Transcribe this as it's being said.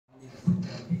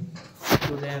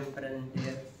am present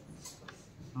here.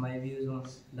 My views on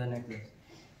the necklace.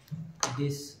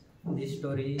 This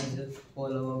story is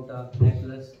all about a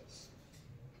necklace.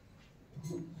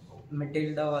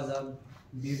 Matilda was a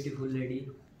beautiful lady,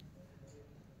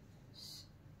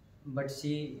 but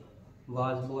she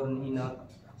was born in a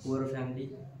poor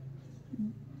family.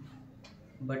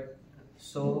 But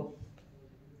so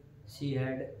she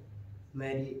had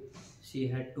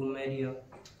to marry a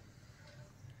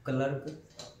clerk.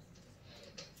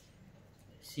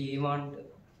 She wanted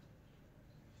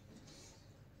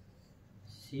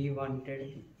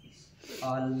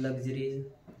all luxuries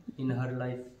in her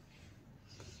life.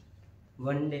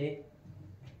 One day,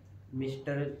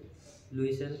 Mr.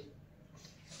 Louisel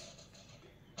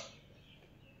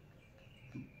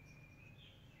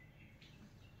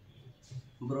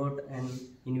brought an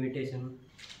invitation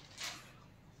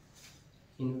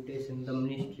the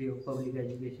Ministry of Public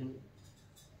Education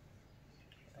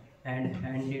and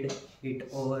handed it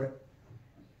over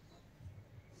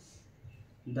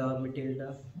the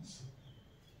Matilda,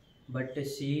 but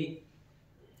she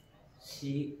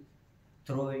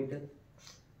threw it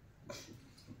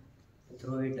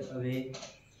away,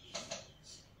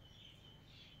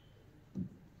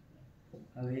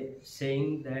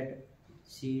 saying that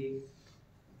she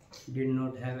did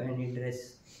not have any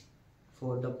dress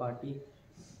for the party.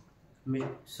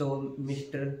 So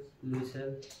Mr.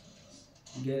 Louisel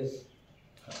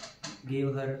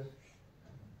gave her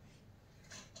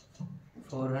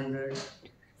 400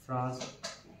 francs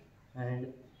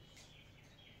and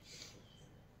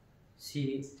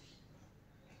she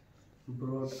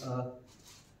brought a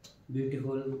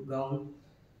beautiful gown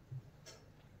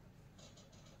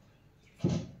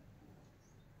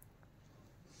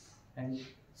and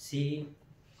she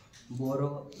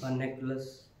borrowed a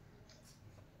necklace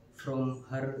from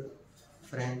her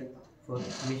friend for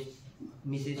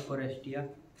Mrs. Forestia,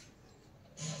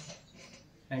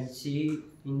 and she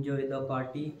enjoyed the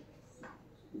party.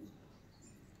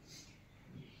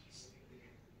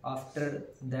 After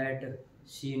that,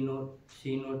 she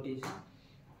noticed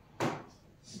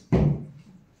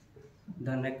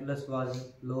the necklace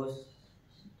was lost,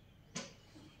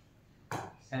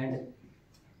 and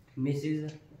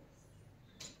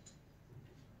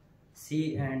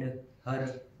she and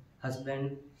her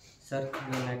husband searched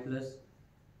the necklace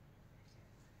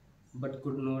but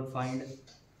could not find.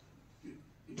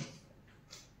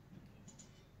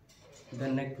 The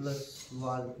necklace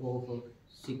was of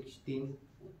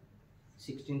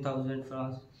 16,000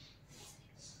 francs.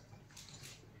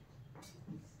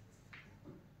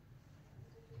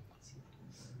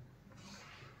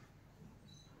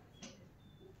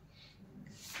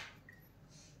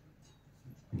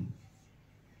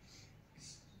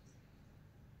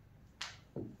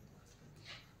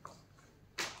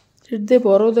 Did they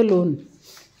borrow the loan?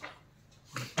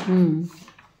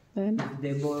 Then?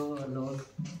 They borrow a loan.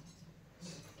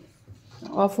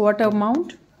 Of what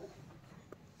amount?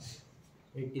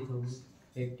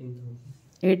 18,000.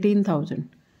 18,000.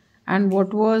 And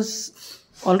what was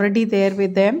already there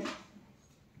with them?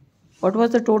 What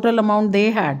was the total amount they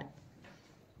had?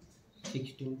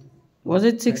 16. Was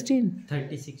it 16?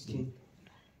 16.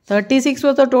 36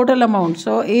 was the total amount.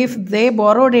 So if they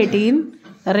borrowed 18,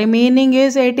 the remaining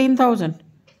is 18,000.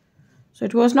 So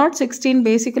it was not 16,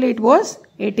 basically it was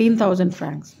 18,000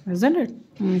 francs, isn't it?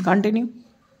 Continue.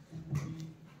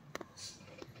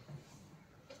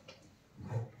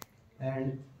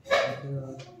 And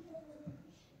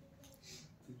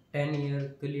 10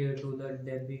 years clear to the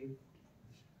debut